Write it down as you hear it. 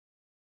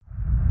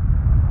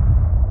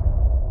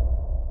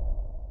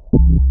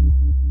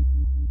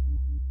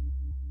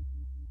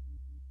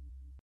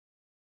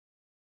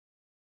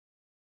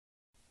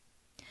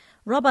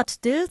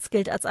Robert Dilts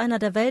gilt als einer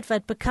der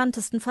weltweit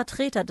bekanntesten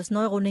Vertreter des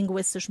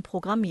Neurolinguistischen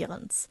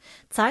Programmierens.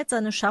 Zeit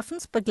seines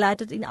Schaffens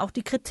begleitet ihn auch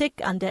die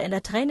Kritik an der in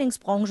der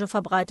Trainingsbranche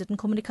verbreiteten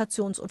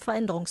Kommunikations- und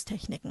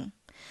Veränderungstechniken.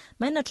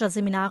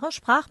 managerSeminare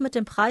sprach mit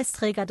dem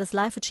Preisträger des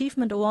Life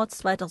Achievement Awards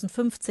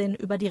 2015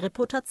 über die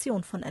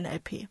Reputation von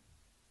NLP.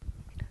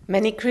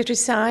 Many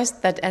criticize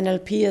that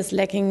NLP is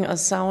lacking a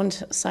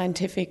sound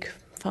scientific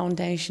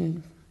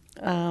foundation.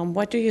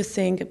 What do you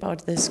think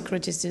about this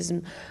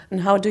criticism,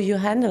 and how do you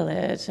handle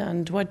it,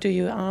 and what do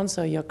you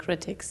answer your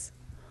critics?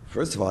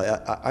 First of all,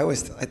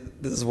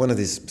 this is one of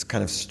these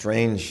kind of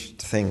strange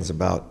things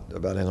about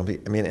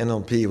NLP. I mean,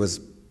 NLP was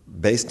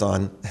based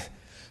on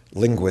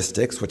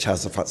linguistics, which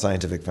has a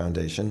scientific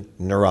foundation,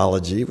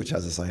 neurology, which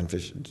has a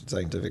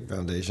scientific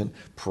foundation,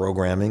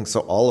 programming.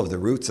 So all of the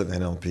roots of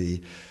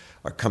NLP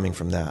are coming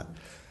from that.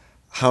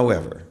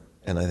 However,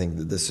 and I think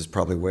that this is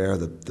probably where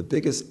the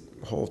biggest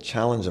whole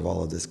challenge of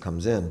all of this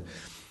comes in,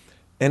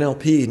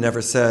 NLP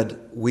never said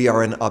we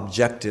are an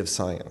objective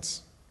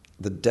science.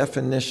 The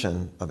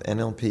definition of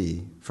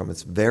NLP from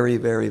its very,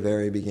 very,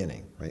 very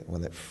beginning, right,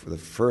 when the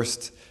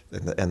first,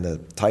 and the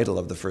title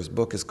of the first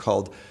book is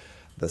called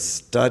The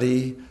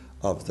Study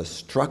of the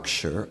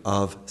Structure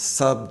of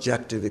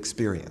Subjective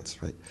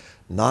Experience, right,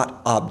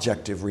 not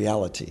objective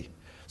reality.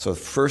 So the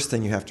first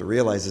thing you have to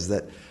realize is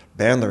that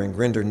Bandler and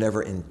Grinder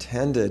never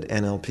intended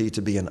NLP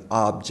to be an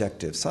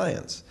objective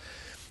science.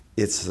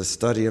 It's the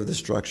study of the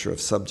structure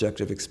of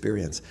subjective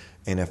experience.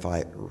 And if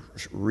I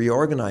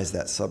reorganize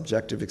that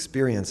subjective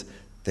experience,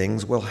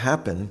 things will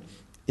happen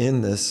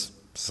in this,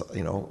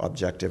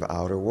 objective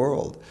outer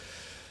world.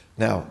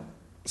 Now,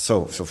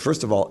 so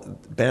first of all,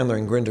 Bandler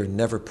and Grinder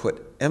never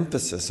put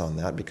emphasis on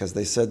that because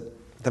they said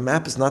the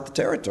map is not the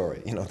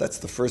territory. That's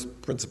the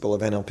first principle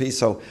of NLP.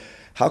 So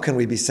how can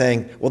we be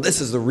saying, well,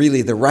 this is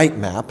really the right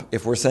map,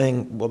 if we're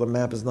saying, well, the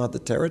map is not the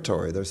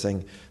territory?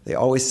 They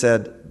always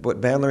said, what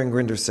Bandler and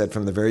Grinder said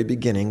from the very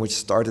beginning, which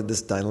started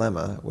this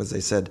dilemma, was they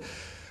said,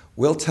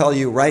 we'll tell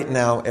you right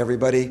now,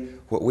 everybody,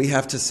 what we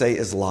have to say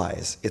is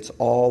lies. It's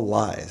all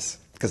lies,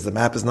 because the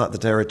map is not the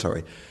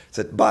territory.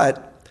 Said,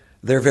 but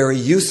they're very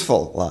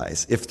useful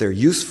lies. If they're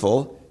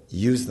useful,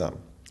 use them.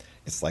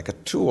 It's like a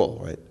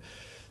tool, right?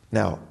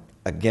 Now,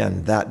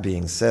 again, that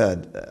being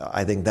said,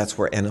 I think that's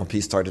where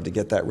NLP started to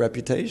get that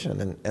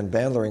reputation. And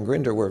Bandler and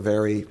Grinder were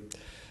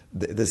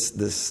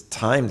this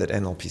time that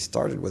NLP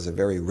started was a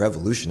very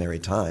revolutionary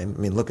time.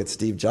 I mean, look at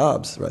Steve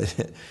Jobs, right?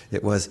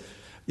 It was,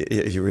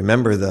 if you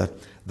remember the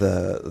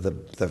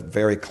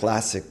very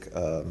classic,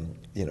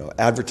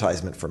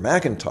 advertisement for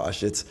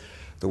Macintosh, it's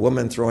the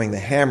woman throwing the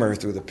hammer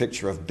through the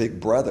picture of Big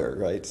Brother,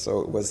 right? So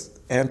it was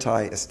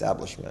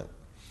anti-establishment.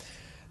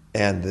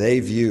 And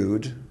they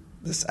viewed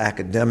this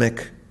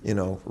academic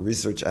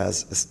research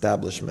as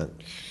establishment.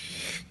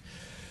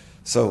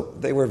 So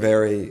they were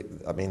very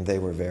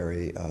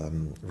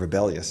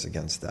rebellious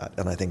against that.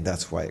 And I think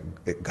that's why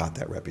it got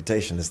that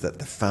reputation, is that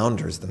the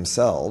founders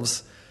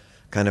themselves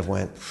kind of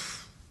went.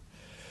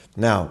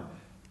 Now,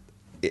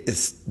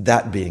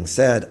 that being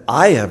said,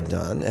 I have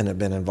done and have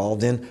been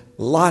involved in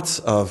lots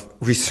of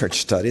research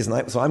studies.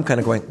 So I'm kind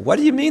of going, what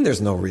do you mean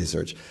there's no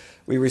research?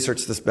 We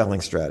researched the spelling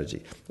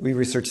strategy. We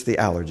researched the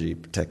allergy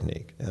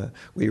technique.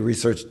 We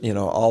researched,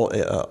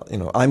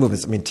 eye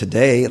movements. I mean,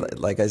 today,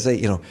 like I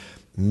say,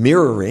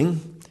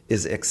 mirroring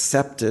is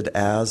accepted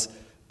as,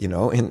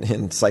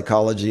 in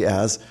psychology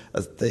as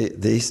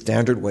the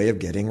standard way of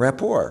getting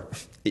rapport.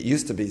 It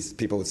used to be,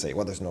 people would say,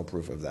 well, there's no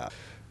proof of that.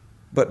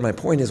 But my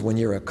point is, when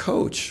you're a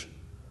coach,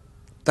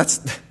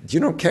 you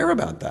don't care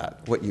about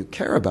that. What you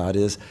care about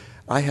is,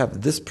 I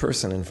have this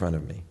person in front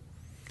of me.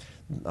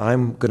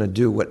 I'm going to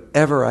do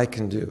whatever I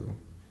can do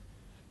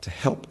to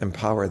help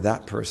empower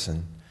that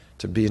person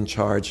to be in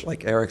charge,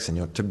 like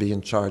Erickson, to be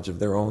in charge of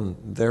their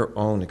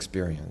own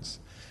experience.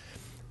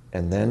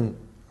 And then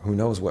who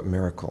knows what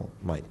miracle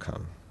might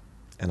come.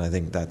 And I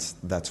think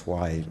that's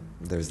why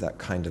there's that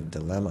kind of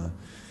dilemma.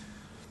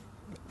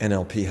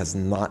 NLP has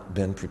not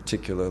been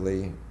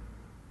particularly,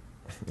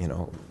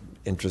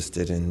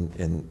 interested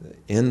in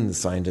the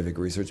scientific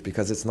research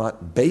because it's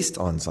not based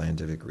on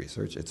scientific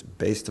research. It's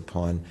based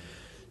upon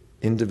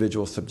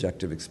individual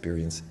subjective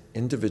experience,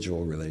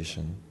 individual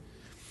relation.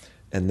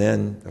 And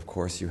then, of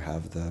course, you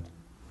have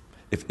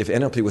if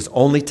NLP was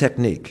only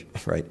technique,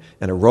 right,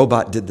 and a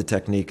robot did the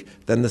technique,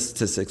 then the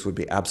statistics would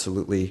be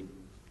absolutely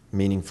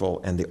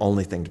meaningful and the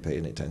only thing to pay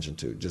any attention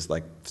to, just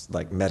like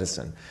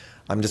medicine.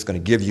 I'm just going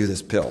to give you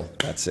this pill,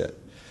 that's it.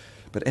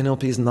 But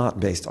NLP is not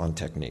based on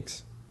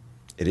techniques.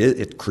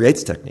 It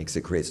creates techniques,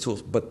 it creates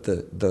tools, but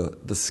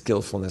the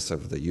skillfulness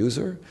of the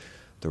user,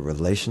 the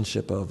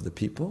relationship of the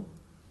people,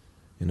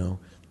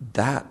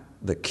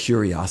 the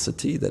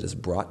curiosity that is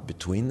brought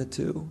between the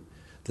two,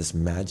 this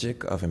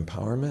magic of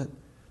empowerment,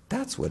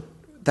 that's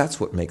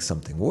what makes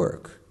something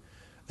work,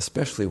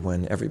 especially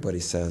when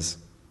everybody says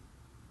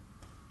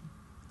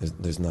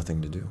there's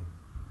nothing to do.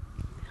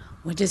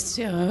 What is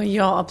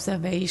your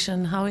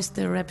observation? How is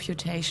the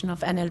reputation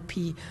of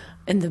NLP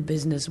in the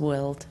business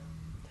world?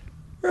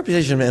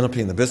 Reputation of NLP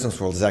in the business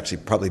world is actually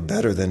probably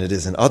better than it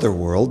is in other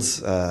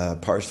worlds,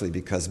 partially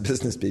because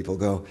business people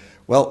go,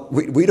 well,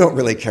 we don't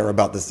really care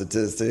about the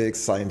statistics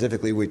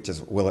scientifically, we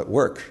just, will it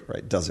work,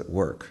 right? Does it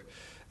work?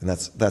 And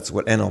that's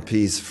what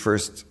NLP's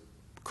first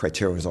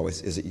criteria is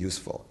always, is it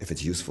useful? If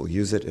it's useful,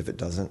 use it. If it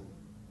doesn't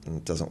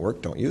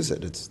work, don't use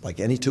it. It's like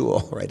any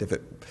tool, right? If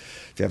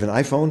you have an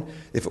iPhone,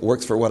 if it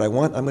works for what I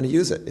want, I'm going to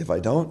use it. If I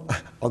don't,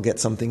 I'll get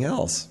something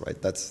else, right?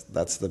 That's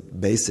the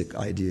basic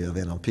idea of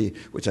NLP,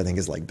 which I think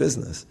is like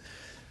business.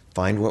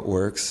 Find what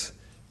works,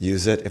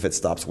 use it. If it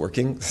stops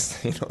working,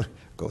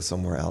 go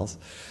somewhere else.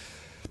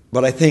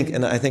 But I think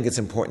it's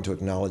important to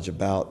acknowledge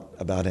about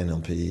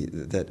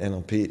NLP that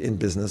NLP in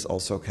business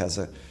also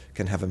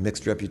can have a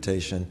mixed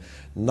reputation.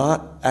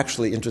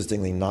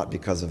 Interestingly, not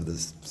because of the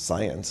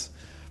science,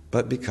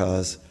 but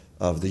because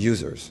of the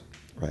users,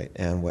 right?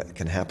 And what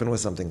can happen with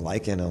something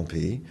like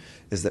NLP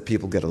is that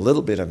people get a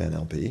little bit of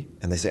NLP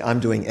and they say, I'm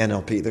doing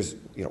NLP.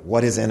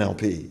 What is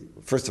NLP?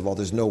 First of all,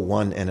 there's no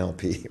one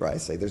NLP, right? I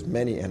say there's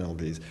many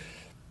NLPs.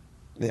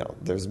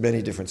 There's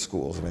many different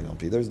schools of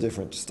NLP. There's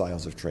different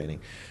styles of training.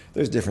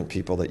 There's different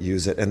people that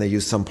use it, and they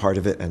use some part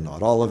of it and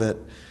not all of it.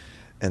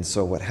 And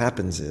so what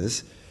happens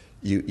is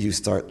you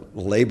start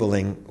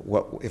labeling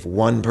if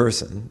one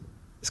person.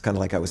 It's kind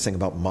of like I was saying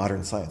about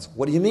modern science.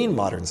 What do you mean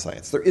modern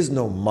science? There is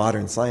no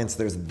modern science.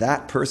 There's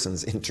that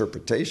person's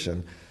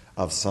interpretation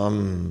of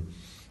some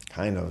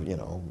kind of,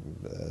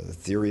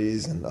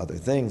 theories and other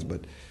things.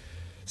 But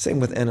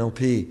same with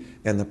NLP.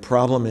 And the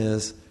problem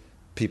is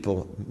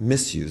people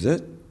misuse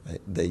it.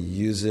 Right? They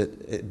use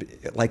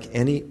it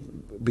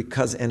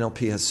because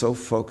NLP has so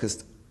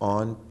focused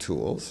on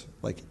tools,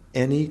 like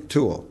any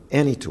tool,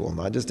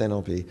 not just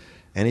NLP,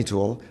 any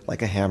tool,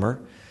 like a hammer.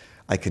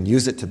 I can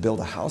use it to build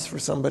a house for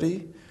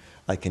somebody,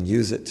 I can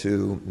use it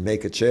to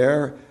make a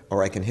chair,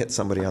 or I can hit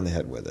somebody on the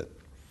head with it.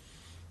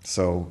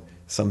 So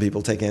some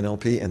people take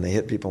NLP and they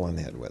hit people on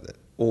the head with it.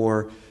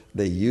 Or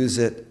they use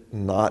it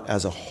not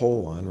as a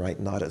whole one, right?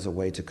 Not as a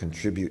way to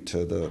contribute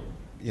to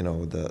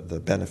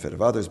the benefit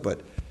of others,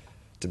 but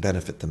to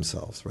benefit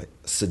themselves, right?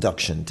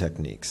 Seduction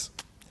techniques.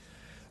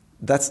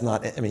 That's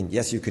not,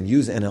 yes, you can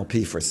use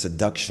NLP for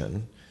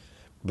seduction,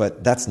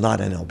 but that's not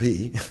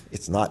NLP.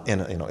 It's not,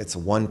 it's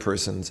one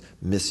person's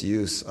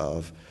misuse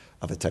of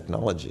a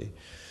technology.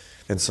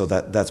 And so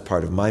that's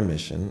part of my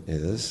mission,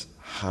 is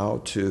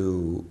how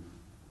to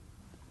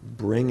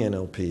bring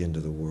NLP into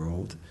the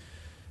world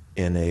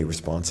in a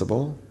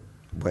responsible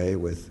way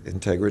with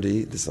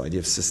integrity, this idea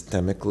of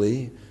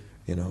systemically,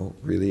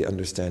 really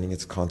understanding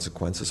its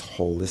consequences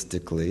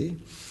holistically.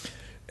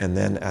 And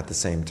then at the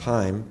same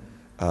time,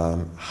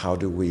 how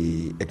do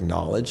we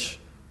acknowledge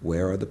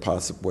where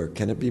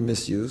can it be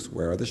misused?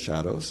 Where are the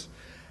shadows?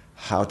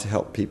 How to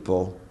help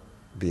people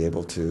be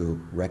able to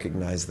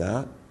recognize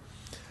that,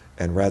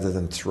 and rather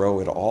than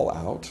throw it all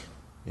out,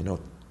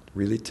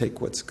 really take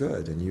what's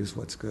good and use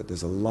what's good.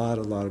 There's a lot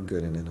of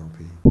good in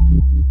NLP.